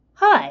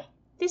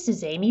this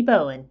is Amy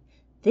Bowen.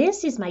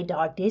 This is my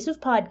Dog Days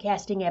of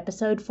Podcasting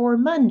episode for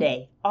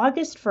Monday,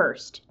 August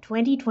 1st,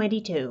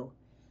 2022.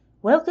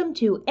 Welcome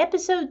to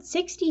episode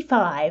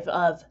 65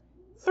 of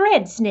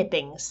Thread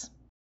Snippings.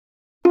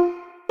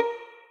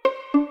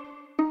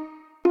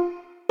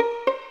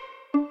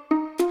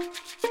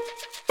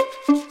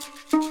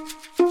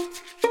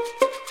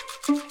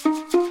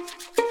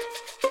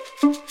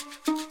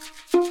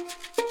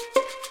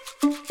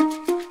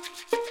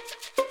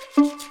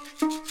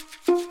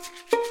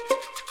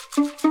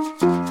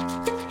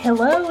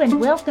 Hello and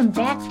welcome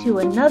back to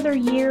another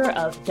year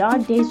of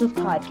Dog Days of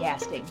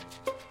Podcasting.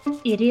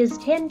 It is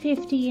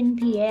 10:15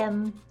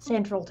 p.m.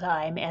 Central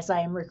Time as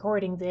I am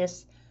recording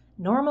this.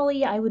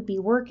 Normally I would be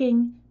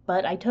working,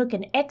 but I took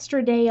an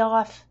extra day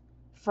off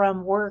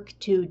from work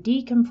to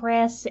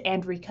decompress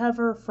and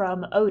recover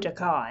from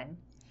Otakon.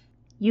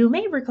 You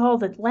may recall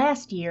that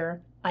last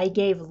year I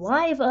gave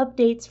live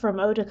updates from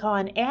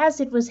Otakon as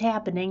it was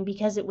happening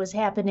because it was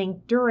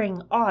happening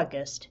during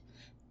August.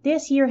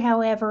 This year,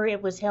 however,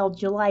 it was held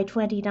July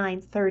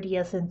 29th,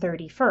 30th, and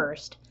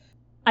 31st.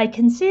 I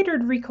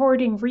considered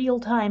recording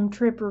real-time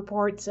trip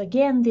reports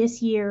again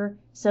this year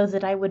so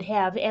that I would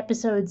have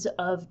episodes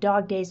of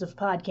Dog Days of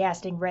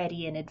Podcasting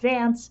ready in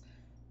advance,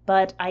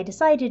 but I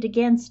decided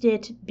against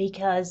it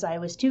because I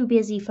was too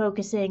busy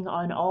focusing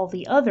on all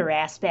the other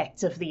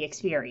aspects of the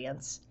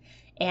experience,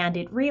 and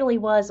it really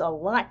was a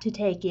lot to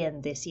take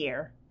in this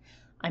year.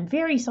 I'm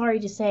very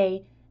sorry to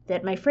say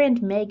that my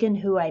friend Megan,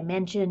 who I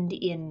mentioned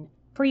in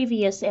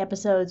previous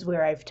episodes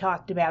where I've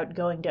talked about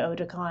going to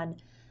Otakon,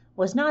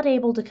 was not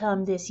able to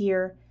come this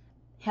year.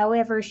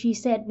 However, she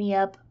set me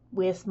up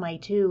with my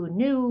two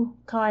new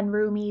con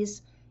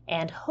roomies,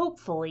 and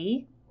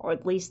hopefully, or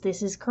at least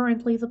this is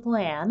currently the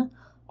plan,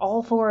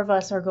 all four of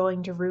us are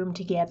going to room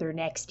together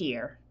next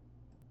year.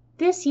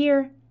 This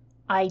year,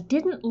 I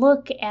didn't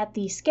look at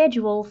the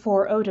schedule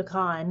for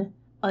Otakon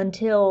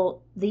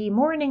until the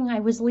morning I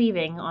was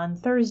leaving on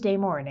Thursday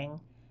morning,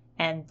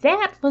 and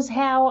that was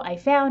how I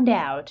found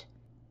out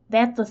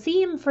that the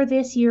theme for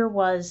this year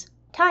was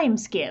time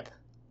skip.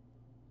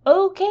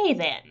 Okay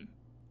then.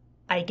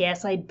 I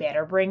guess I'd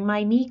better bring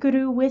my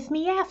Mikuru with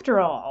me after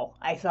all,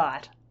 I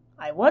thought.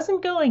 I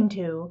wasn't going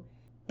to,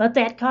 but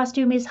that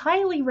costume is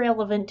highly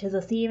relevant to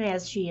the theme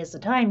as she is a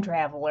time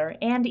traveler,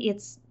 and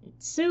it's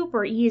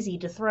super easy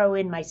to throw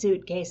in my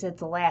suitcase at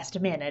the last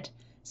minute,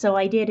 so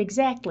I did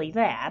exactly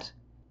that.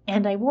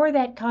 And I wore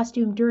that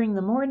costume during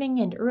the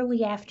morning and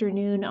early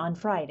afternoon on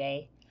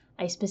Friday.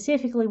 I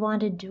specifically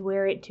wanted to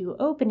wear it to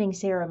opening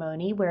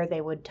ceremony where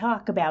they would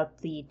talk about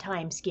the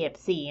time skip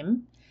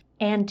theme,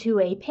 and to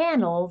a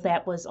panel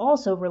that was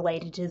also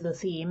related to the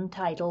theme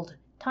titled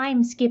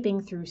Time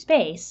Skipping Through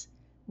Space,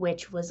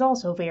 which was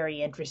also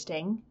very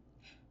interesting.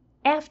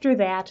 After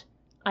that,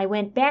 I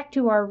went back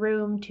to our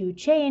room to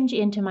change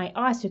into my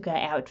Asuka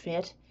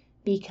outfit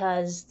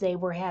because they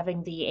were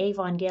having the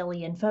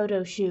Evangelion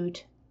photo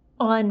shoot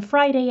on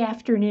Friday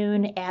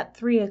afternoon at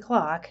 3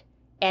 o'clock.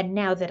 And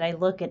now that I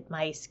look at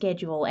my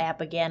schedule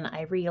app again,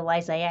 I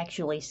realize I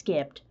actually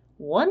skipped.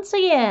 Once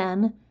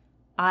again,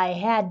 I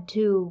had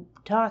to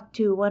talk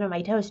to one of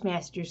my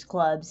Toastmasters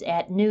clubs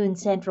at noon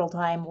Central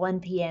Time,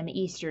 1 p.m.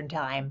 Eastern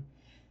Time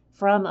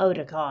from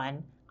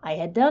Otakon. I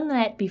had done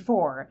that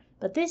before,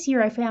 but this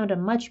year I found a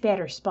much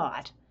better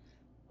spot.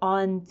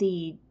 On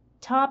the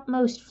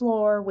topmost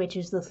floor, which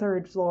is the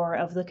third floor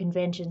of the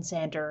convention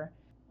center,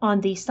 on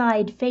the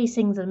side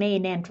facing the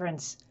main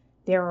entrance,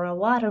 there are a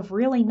lot of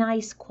really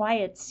nice,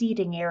 quiet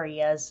seating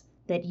areas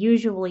that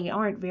usually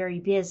aren't very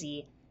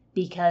busy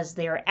because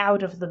they're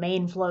out of the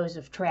main flows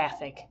of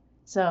traffic.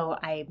 So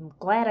I'm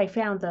glad I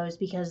found those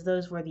because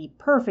those were the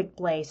perfect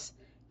place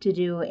to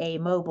do a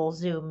mobile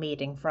Zoom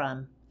meeting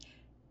from.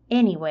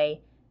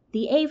 Anyway,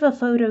 the Ava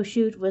photo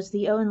shoot was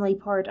the only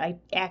part I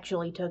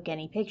actually took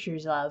any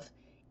pictures of.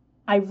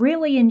 I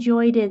really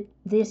enjoyed it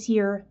this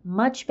year,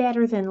 much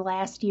better than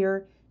last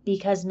year,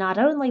 because not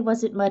only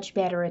was it much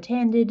better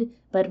attended,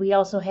 but we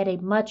also had a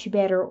much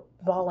better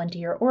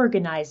volunteer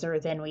organizer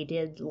than we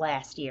did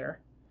last year.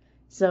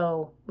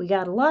 So we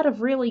got a lot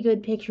of really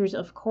good pictures.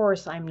 Of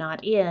course, I'm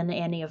not in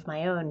any of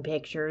my own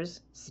pictures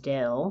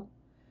still.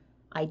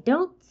 I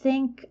don't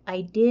think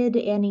I did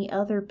any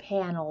other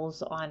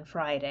panels on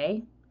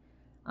Friday.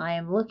 I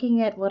am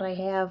looking at what I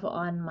have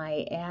on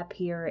my app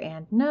here,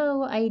 and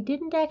no, I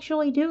didn't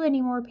actually do any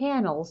more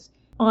panels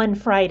on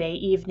Friday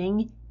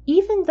evening,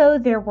 even though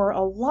there were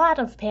a lot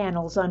of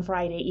panels on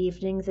Friday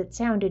evening that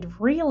sounded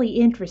really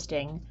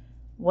interesting.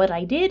 What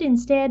I did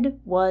instead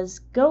was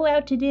go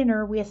out to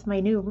dinner with my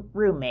new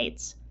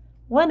roommates.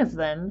 One of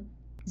them,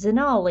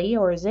 Zenali,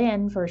 or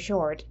Zen for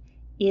short,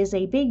 is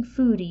a big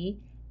foodie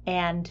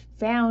and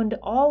found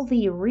all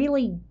the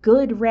really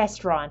good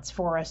restaurants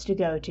for us to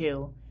go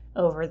to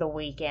over the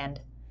weekend.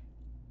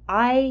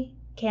 I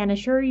can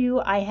assure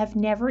you I have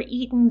never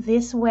eaten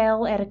this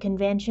well at a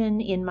convention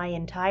in my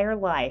entire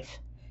life,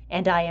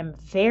 and I am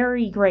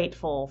very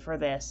grateful for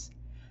this.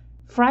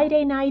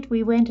 Friday night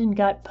we went and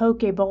got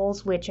poke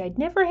bowls, which I'd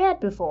never had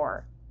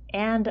before,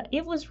 and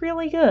it was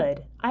really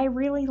good. I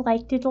really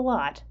liked it a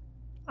lot.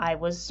 I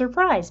was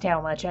surprised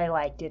how much I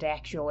liked it,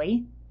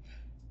 actually.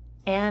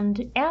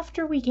 And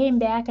after we came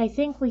back, I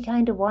think we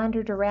kind of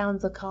wandered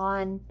around the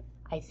con.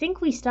 I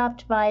think we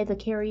stopped by the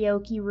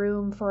karaoke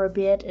room for a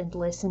bit and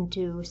listened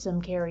to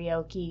some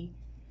karaoke.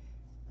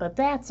 But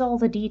that's all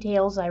the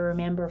details I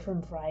remember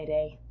from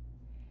Friday.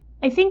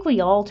 I think we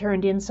all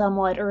turned in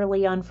somewhat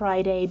early on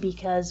Friday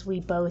because we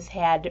both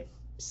had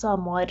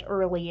somewhat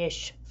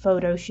early-ish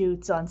photo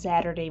shoots on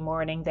Saturday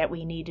morning that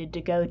we needed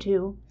to go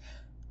to.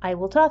 I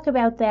will talk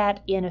about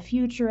that in a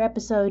future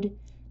episode.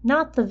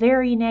 Not the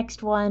very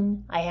next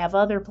one, I have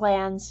other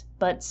plans,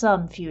 but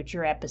some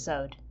future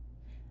episode.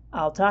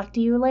 I'll talk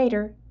to you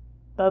later.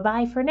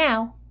 Bye-bye for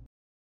now.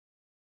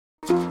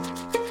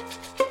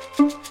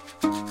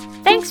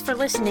 Thanks for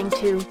listening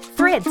to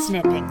Thread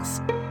Snippings.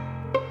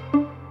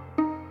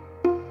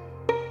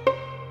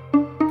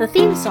 The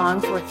theme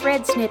song for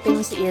Thread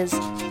Snippings is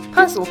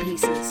Puzzle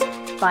Pieces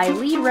by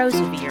Lee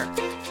Rosevere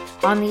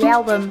on the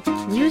album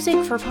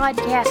Music for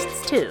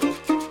Podcasts 2,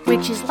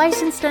 which is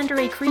licensed under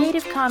a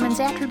Creative Commons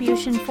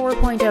Attribution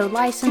 4.0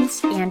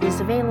 license and is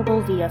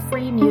available via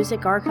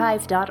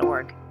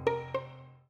freemusicarchive.org.